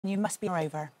You must be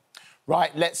over.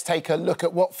 Right, let's take a look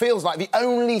at what feels like the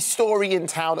only story in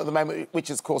town at the moment, which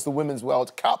is, of course, the Women's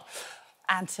World Cup.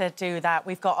 And to do that,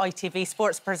 we've got ITV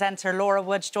sports presenter Laura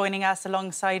Woods joining us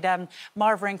alongside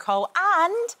Marvin Cole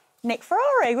and Nick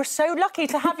Ferrari. We're so lucky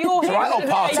to have you all here. It's a right old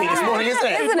party this morning, isn't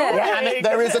it? Isn't it? Yeah, and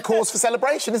there is a cause for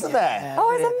celebration, isn't there?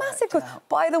 Oh, it's a massive cause.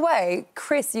 By the way,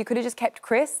 Chris, you could have just kept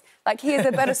Chris. Like, he is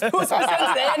a better sports presenter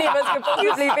than any of us could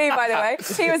possibly be, by the way.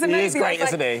 He was amazing. He is great,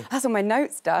 isn't he? That's on my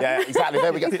notes, Dad. Yeah, exactly.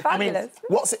 There we go. Fabulous.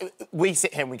 We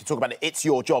sit here and we can talk about it. It's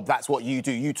your job. That's what you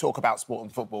do. You talk about sport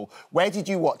and football. Where did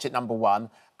you watch it, number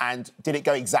one? And did it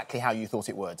go exactly how you thought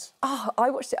it would? Oh, I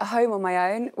watched it at home on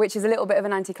my own, which is a little bit of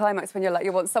an anticlimax when you're like,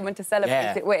 you want someone to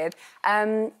celebrate it with.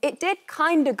 It did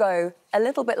kind of go a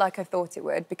little bit like I thought it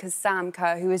would, because Sam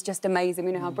Kerr, who is just amazing,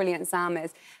 we know how brilliant Sam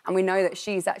is, and we know that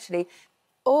she's actually...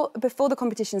 before the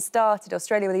competition started,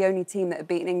 Australia were the only team that had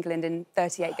beaten England in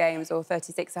 38 games, or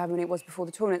 36, however many it was before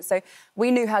the tournament. So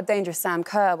we knew how dangerous Sam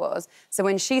Kerr was. So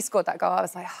when she scored that goal, I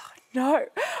was like, oh, no.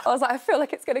 I was like, I feel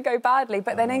like it's going to go badly.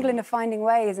 But then England are finding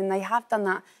ways, and they have done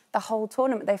that the whole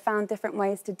tournament. They found different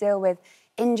ways to deal with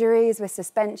injuries, with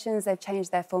suspensions. They've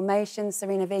changed their formations.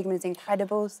 Serena Wiegman is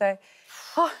incredible. So...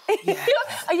 Oh, yeah.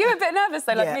 Are you a bit nervous,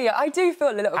 though, like me? I do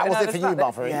feel a little bit nervous. How was it for you,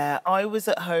 Marvin? Yeah, I was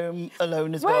at home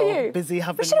alone as Were well. you? Busy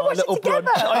having my my little brunch.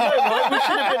 I know, right? We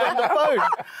should have been on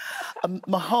the phone.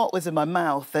 My heart was in my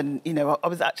mouth, and, you know, I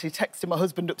was actually texting my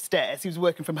husband upstairs. He was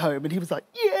working from home, and he was like,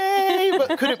 yay,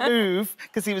 but couldn't move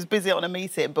because he was busy on a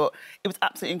meeting. But it was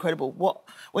absolutely incredible.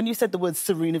 When you said the word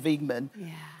Serena Wiegman...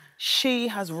 Yeah. She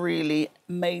has really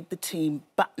made the team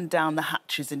batten down the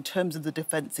hatches in terms of the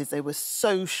defences. They were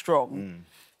so strong.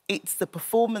 It's the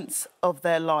performance of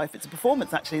their life. It's a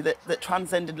performance, actually, that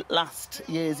transcended last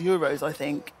year's Euros, I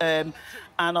think. And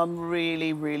I'm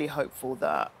really, really hopeful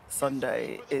that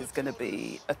Sunday is going to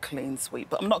be a clean sweep.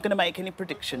 But I'm not going to make any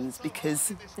predictions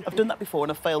because I've done that before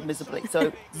and I've failed miserably.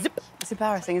 So, zip. It's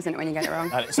embarrassing, isn't it, when you get it wrong?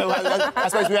 So I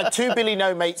suppose we had two Billy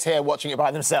No mates here watching it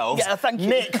by themselves. Yeah, thank you.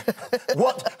 Nick,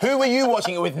 who were you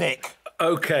watching it with, Nick?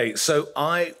 OK, so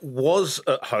I was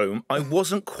at home. I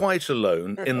wasn't quite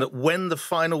alone in that when the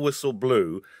final whistle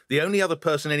blew, the only other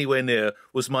person anywhere near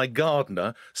was my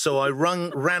gardener, so I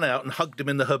ran out and hugged him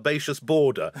in the herbaceous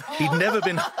border. He'd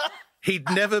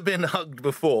never been hugged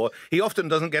before. He often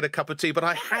doesn't get a cup of tea, but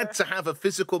I had to have a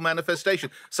physical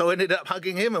manifestation. So I ended up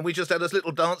hugging him and we just had this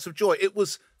little dance of joy. It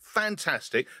was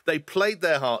fantastic. They played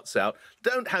their hearts out.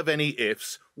 Don't have any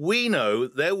ifs. We know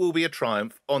there will be a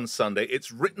triumph on Sunday.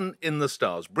 It's written in the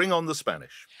stars. Bring on the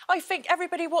Spanish. I think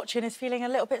everybody watching is feeling a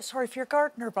little bit sorry for your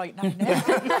gardener right now, Nick. He's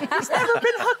never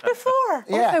been hugged before.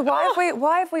 Yeah. Also,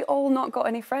 why have we all not got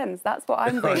any friends? That's what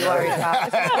I'm really worried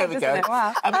about. There we go.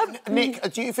 Wow.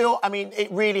 Nick, do you feel,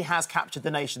 it really has captured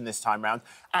the nation this time round,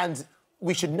 and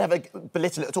we should never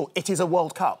belittle it at all. It is a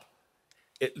World Cup.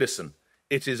 Listen,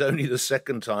 it is only the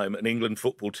second time an England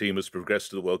football team has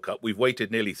progressed to the World Cup. We've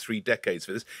waited nearly 3 decades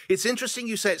for this. It's interesting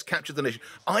you say it's captured the nation.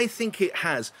 I think it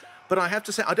has. But I have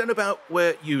to say, I don't know about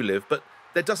where you live, but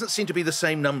there doesn't seem to be the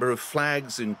same number of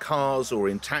flags in cars or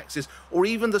in taxis, or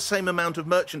even the same amount of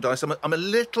merchandise. I'm a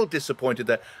little disappointed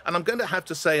there. And I'm going to have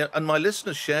to say, and my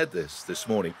listeners shared this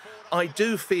morning, I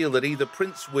do feel that either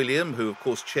Prince William, who of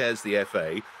course chairs the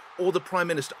FA, or the Prime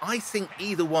Minister, I think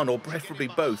either one, or preferably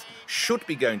both, should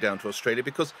be going down to Australia,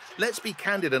 because let's be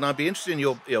candid, and I'd be interested in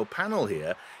your panel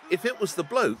here, if it was the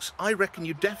blokes, I reckon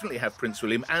you'd definitely have Prince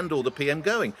William and or the PM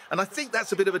going. And I think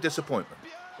that's a bit of a disappointment.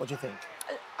 What do you think?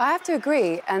 I have to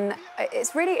agree, and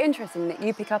it's really interesting that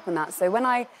you pick up on that. So when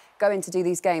I go in to do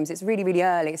these games, it's really, really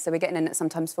early, so we're getting in at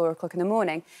sometimes 4 o'clock in the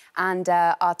morning, and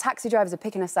our taxi drivers are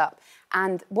picking us up.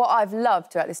 And what I've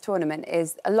loved throughout this tournament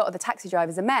is a lot of the taxi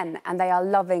drivers are men, and they are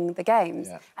loving the games,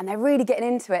 and they're really getting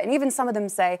into it. And even some of them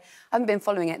say, I haven't been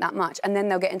following it that much, and then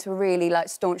they'll get into a really,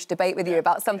 staunch debate with you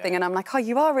about something, and I'm like, oh,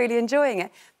 you are really enjoying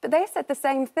it. But they said the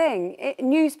same thing.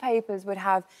 Newspapers would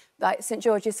have, St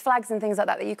George's flags and things like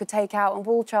that you could take out on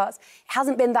wall charts. It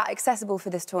hasn't been that accessible for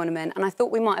this tournament, and I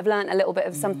thought we might have learnt a little bit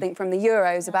of something from the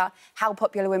Euros about how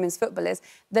popular women's football is.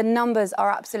 The numbers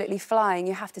are absolutely flying.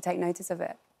 You have to take notice of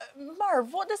it.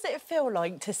 Marv, what does it feel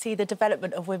like to see the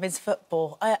development of women's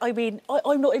football? I mean,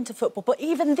 I'm not into football, but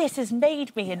even this has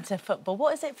made me into football. What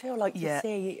does it feel like to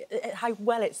see how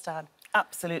well it's done?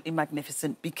 Absolutely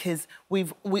magnificent, because we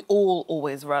all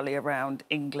always rally around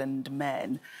England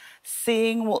men.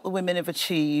 Seeing what the women have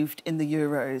achieved in the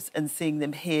Euros and seeing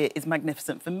them here is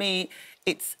magnificent. For me,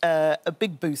 it's a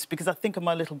big boost, because I think of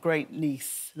my little great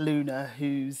niece, Luna,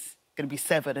 who's going to be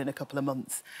 7 in a couple of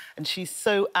months. And she's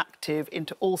so active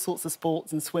into all sorts of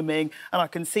sports and swimming. And I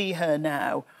can see her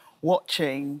now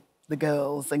watching the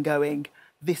girls and going,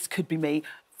 this could be me.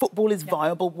 football is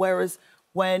viable, whereas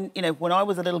when I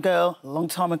was a little girl, a long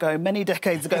time ago, many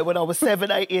decades ago, when I was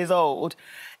 7, 8 years old,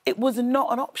 it was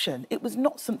not an option. It was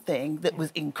not something that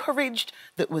was encouraged,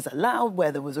 that was allowed,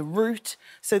 where there was a route.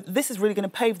 So this is really going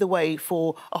to pave the way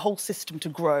for a whole system to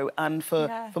grow and for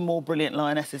more brilliant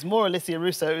lionesses, more Alicia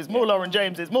Russos, more Lauren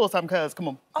Jameses, more Sam Kerrs. Come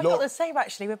on. I got the same,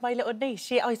 actually, with my little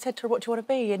niece. I said to her, what do you want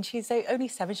to be? And she's only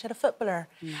 7, she had a footballer.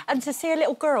 And to see a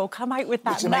little girl come out with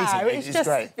that It's amazing. now, it's just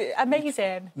great.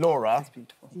 amazing. Laura,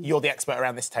 you're the expert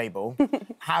around this table.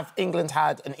 Have England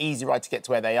had an easy ride to get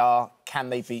to where they are?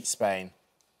 Can they beat Spain?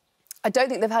 I don't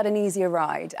think they've had an easier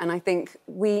ride. And I think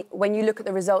when you look at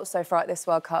the results so far at this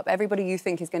World Cup, everybody you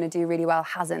think is going to do really well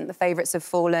hasn't. The favourites have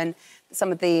fallen.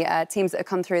 Some of the teams that have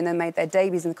come through and then made their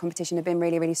debuts in the competition have been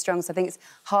really, really strong. So I think it's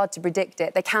hard to predict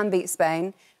it. They can beat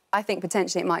Spain. I think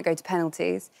potentially it might go to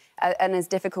penalties. And as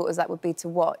difficult as that would be to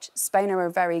watch, Spain are a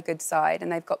very good side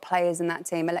and they've got players in that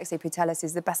team. Alexei Putellas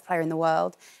is the best player in the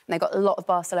world. And they've got a lot of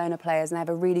Barcelona players and they have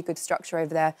a really good structure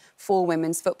over there for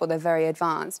women's football. They're very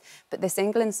advanced. But this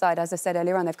England side, as I said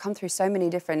earlier on, they've come through so many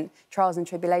different trials and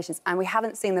tribulations and we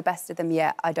haven't seen the best of them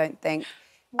yet, I don't think.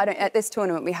 At this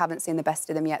tournament, we haven't seen the best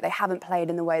of them yet. They haven't played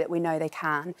in the way that we know they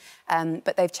can.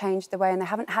 But they've changed the way and they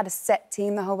haven't had a set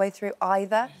team the whole way through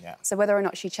either. Yeah. So whether or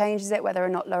not she changes it, whether or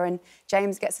not Lauren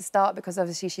James gets a start, because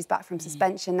obviously she's back from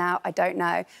suspension now, I don't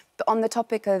know. But on the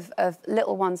topic of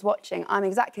little ones watching, I'm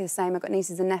exactly the same. I've got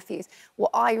nieces and nephews.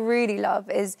 What I really love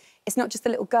is it's not just the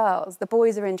little girls. The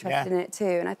boys are interested in it too.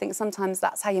 And I think sometimes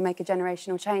that's how you make a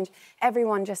generational change.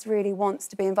 Everyone just really wants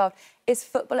to be involved. It's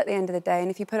football at the end of the day. And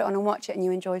if you put it on and watch it and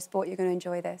you enjoy sport, you're going to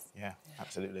enjoy this. Yeah,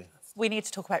 absolutely. We need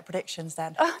to talk about predictions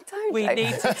then. Oh, don't. We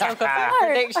need to talk about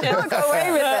predictions. I can't go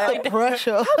away with it. The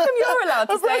pressure. How come you're allowed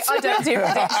to say, I don't do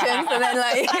predictions, and then,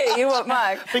 like, you want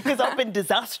mine? Because I've been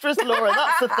disastrous, Laura.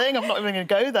 That's the thing. I'm not even going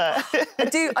to go there.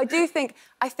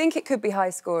 I think it could be high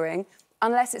scoring,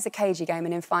 unless it's a cagey game,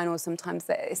 and in finals sometimes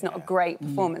it's not a great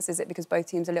performance, is it? Because both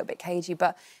teams are a little bit cagey,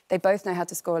 but they both know how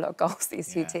to score a lot of goals,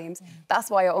 these two teams. That's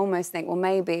why I almost think, well,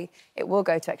 maybe it will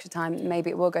go to extra time, maybe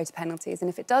it will go to penalties. And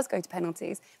if it does go to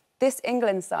penalties, this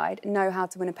England side know how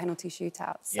to win a penalty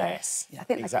shootout. So I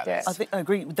think exactly. they could do it. I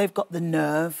agree. They've got the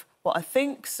nerve. What I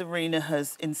think Serena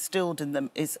has instilled in them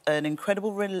is an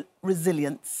incredible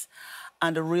resilience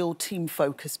and a real team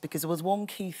focus, because there was one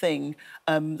key thing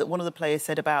that one of the players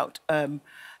said about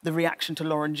the reaction to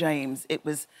Lauren James. It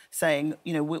was saying,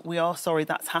 we are sorry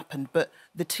that's happened, but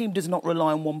the team does not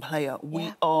rely on one player.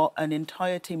 We are an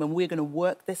entire team and we're going to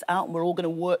work this out and we're all going to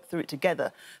work through it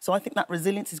together. So I think that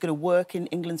resilience is going to work in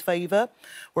England's favour,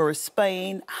 whereas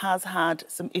Spain has had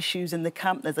some issues in the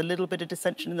camp. There's a little bit of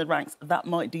dissension in the ranks. That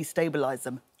might destabilise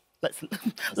them. Let's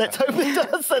hope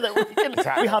it does, so that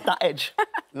we have that edge.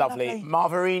 Lovely.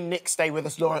 Marvarine, Nick, stay with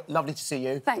us. Laura, lovely to see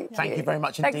you. Thank you very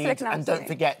much Thanks indeed. for looking and don't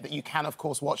forget that you can, of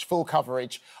course, watch full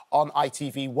coverage on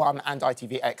ITV1 and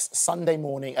ITVX Sunday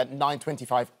morning at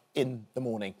 9:25 in the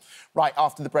morning. Right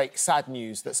after the break, sad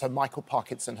news that Sir Michael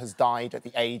Parkinson has died at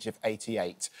the age of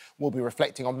 88. We'll be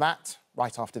reflecting on that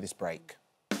right after this break.